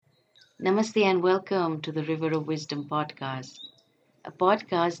Namaste and welcome to the River of Wisdom podcast, a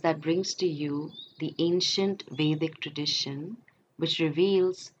podcast that brings to you the ancient Vedic tradition which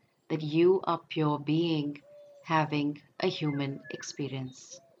reveals that you are pure being having a human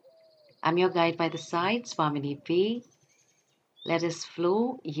experience. I'm your guide by the side, Swamini P. Let us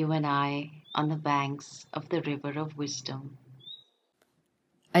flow, you and I, on the banks of the River of Wisdom.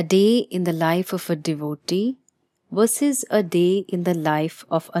 A day in the life of a devotee versus a day in the life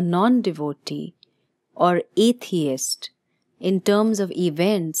of a non devotee or atheist in terms of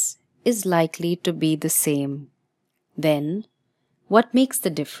events is likely to be the same. Then, what makes the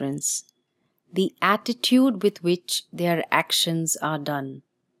difference? The attitude with which their actions are done.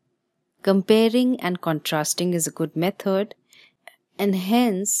 Comparing and contrasting is a good method, and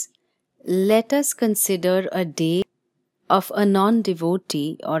hence, let us consider a day of a non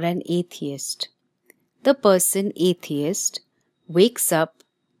devotee or an atheist. The person atheist wakes up,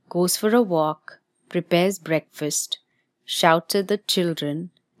 goes for a walk, prepares breakfast, shouts at the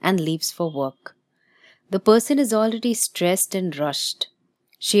children, and leaves for work. The person is already stressed and rushed.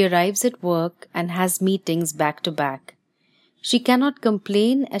 She arrives at work and has meetings back to back. She cannot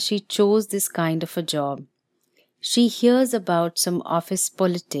complain as she chose this kind of a job. She hears about some office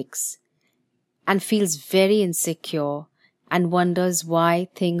politics and feels very insecure and wonders why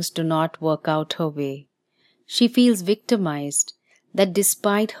things do not work out her way. She feels victimized that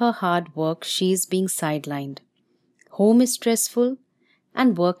despite her hard work, she is being sidelined. Home is stressful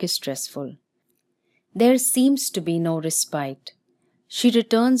and work is stressful. There seems to be no respite. She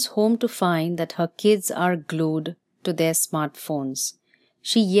returns home to find that her kids are glued to their smartphones.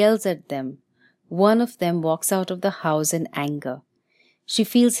 She yells at them. One of them walks out of the house in anger. She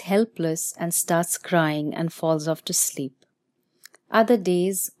feels helpless and starts crying and falls off to sleep. Other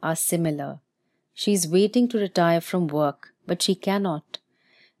days are similar. She is waiting to retire from work, but she cannot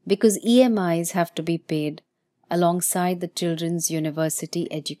because EMIs have to be paid alongside the children's university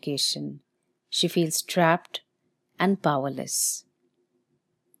education. She feels trapped and powerless.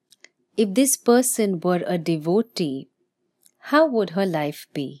 If this person were a devotee, how would her life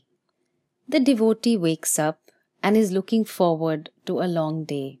be? The devotee wakes up and is looking forward to a long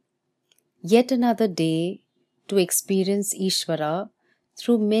day. Yet another day to experience Ishvara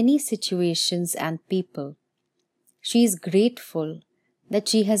through many situations and people. She is grateful that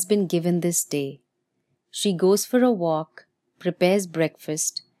she has been given this day. She goes for a walk, prepares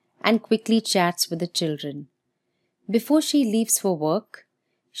breakfast, and quickly chats with the children. Before she leaves for work,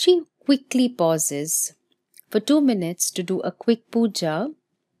 she quickly pauses for 2 minutes to do a quick puja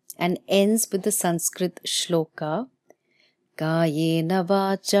and ends with the Sanskrit shloka Kayena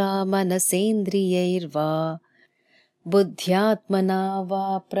vacha manasendriyairva buddhyatmana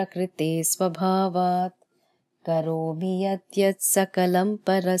va prakrite svabhavat karomi yatyat sakalam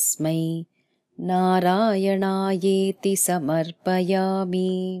parasmai narayanayeti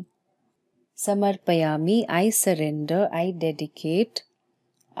samarpayami. Samarpayami, I surrender, I dedicate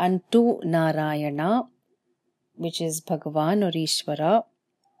unto Narayana, which is Bhagavan or Ishvara.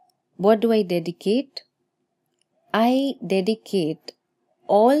 What do I dedicate? I dedicate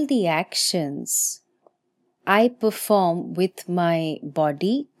all the actions I perform with my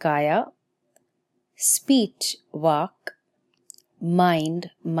body, kaya, speech, vak,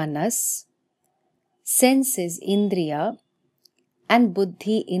 mind, manas, senses, indriya, and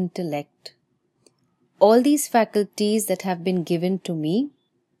buddhi, intellect. All these faculties that have been given to me,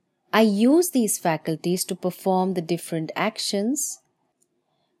 I use these faculties to perform the different actions.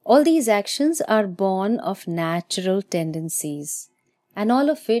 All these actions are born of natural tendencies, and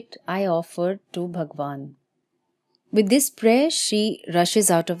all of it I offer to Bhagwan. With this prayer, she rushes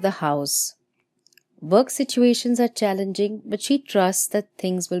out of the house. Work situations are challenging, but she trusts that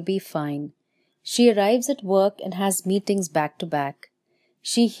things will be fine. She arrives at work and has meetings back to back.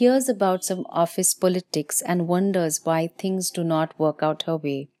 She hears about some office politics and wonders why things do not work out her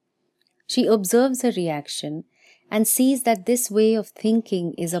way. She observes her reaction and sees that this way of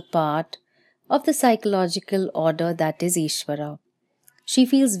thinking is a part of the psychological order that is Ishvara. She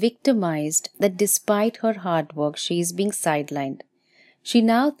feels victimized that despite her hard work, she is being sidelined. She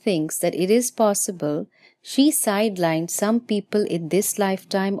now thinks that it is possible she sidelined some people in this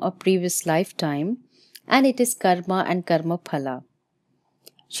lifetime or previous lifetime, and it is karma and karma phala.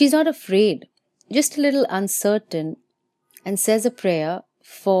 She is not afraid, just a little uncertain, and says a prayer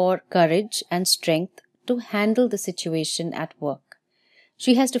for courage and strength to handle the situation at work.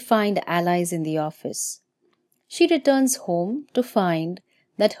 She has to find allies in the office. She returns home to find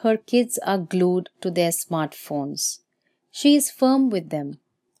that her kids are glued to their smartphones. She is firm with them.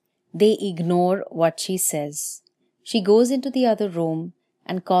 They ignore what she says. She goes into the other room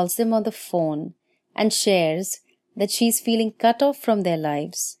and calls them on the phone and shares that she's feeling cut off from their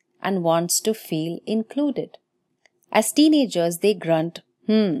lives and wants to feel included. As teenagers, they grunt,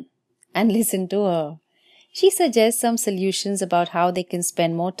 and listen to her. She suggests some solutions about how they can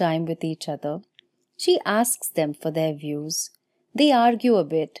spend more time with each other. She asks them for their views. They argue a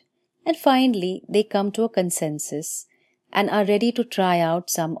bit, and finally they come to a consensus and are ready to try out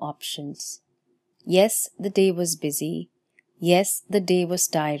some options. Yes, the day was busy. Yes, the day was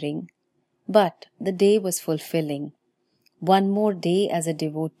tiring. But the day was fulfilling. One more day as a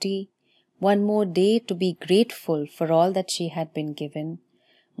devotee, one more day to be grateful for all that she had been given,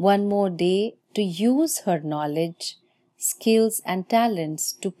 one more day to use her knowledge, skills and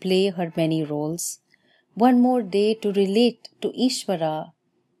talents to play her many roles, one more day to relate to Ishvara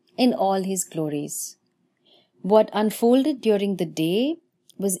in all his glories. What unfolded during the day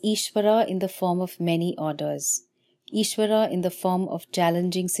was Ishvara in the form of many orders. Ishvara in the form of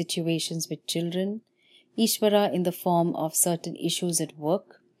challenging situations with children, Ishvara in the form of certain issues at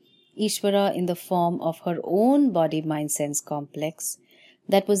work, Ishvara in the form of her own body-mind-sense complex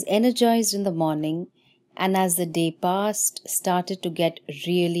that was energized in the morning and as the day passed started to get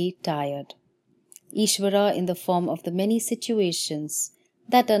really tired. Ishvara in the form of the many situations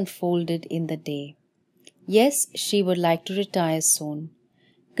that unfolded in the day. Yes, she would like to retire soon.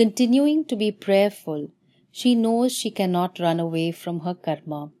 Continuing to be prayerful, she knows she cannot run away from her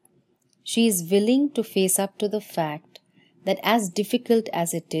karma. She is willing to face up to the fact that as difficult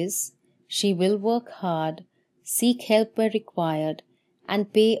as it is, she will work hard, seek help where required,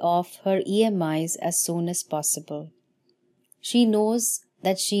 and pay off her EMIs as soon as possible. She knows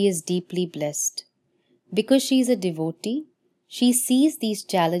that she is deeply blessed. Because she is a devotee, she sees these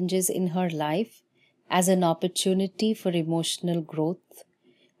challenges in her life as an opportunity for emotional growth,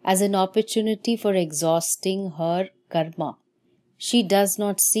 as an opportunity for exhausting her karma. She does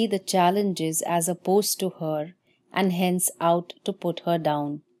not see the challenges as opposed to her and hence out to put her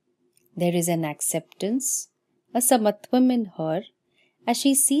down. There is an acceptance, a samatvam in her as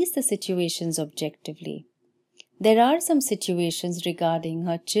she sees the situations objectively. There are some situations regarding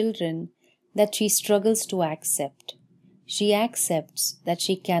her children that she struggles to accept. She accepts that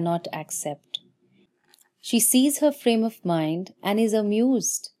she cannot accept. She sees her frame of mind and is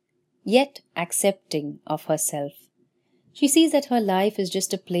amused, yet accepting of herself. She sees that her life is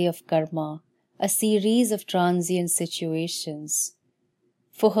just a play of karma, a series of transient situations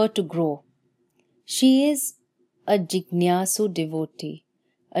for her to grow. She is a Jignasu devotee,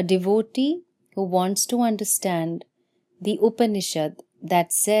 a devotee who wants to understand the Upanishad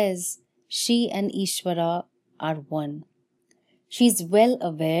that says she and Ishvara are one. She is well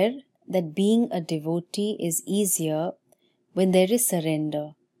aware that being a devotee is easier when there is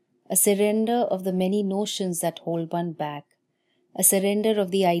surrender, a surrender of the many notions that hold one back, a surrender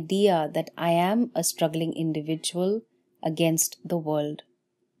of the idea that I am a struggling individual against the world.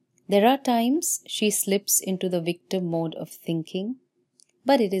 There are times she slips into the victim mode of thinking,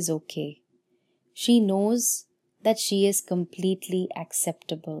 but it is okay. She knows that she is completely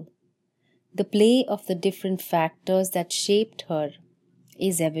acceptable. The play of the different factors that shaped her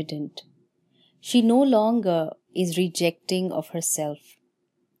is evident. She no longer is rejecting of herself.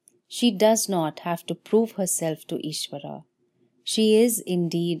 She does not have to prove herself to Ishvara. She is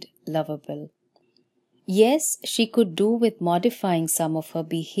indeed lovable. Yes, she could do with modifying some of her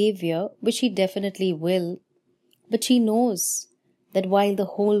behavior, which she definitely will, but she knows that while the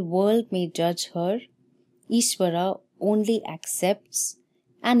whole world may judge her, Ishvara only accepts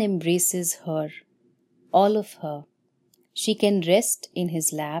and embraces her, all of her. She can rest in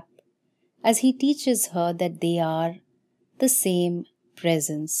his lap as he teaches her that they are the same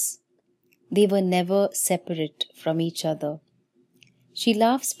presence. They were never separate from each other. She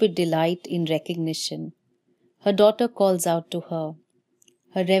laughs with delight in recognition. Her daughter calls out to her.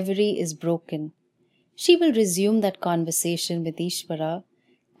 Her reverie is broken. She will resume that conversation with Ishvara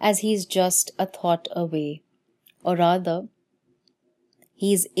as he is just a thought away, or rather,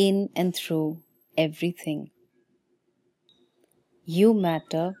 he is in and through everything. You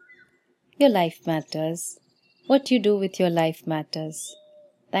matter. Your life matters. What you do with your life matters.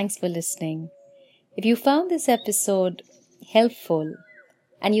 Thanks for listening. If you found this episode helpful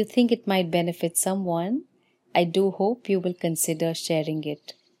and you think it might benefit someone, I do hope you will consider sharing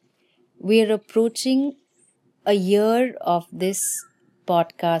it. We are approaching a year of this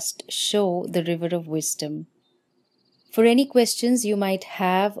podcast show, The River of Wisdom. For any questions you might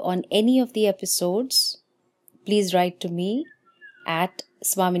have on any of the episodes, please write to me at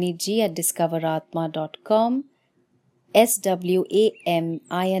swaminiji@discoveratma.com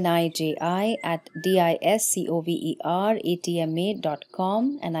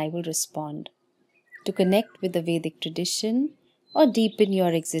swaminiji@discoveratma.com and I will respond. To connect with the Vedic tradition or deepen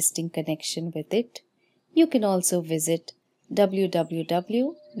your existing connection with it, you can also visit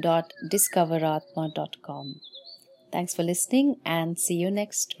www.discoveratma.com. Thanks for listening and see you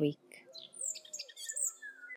next week.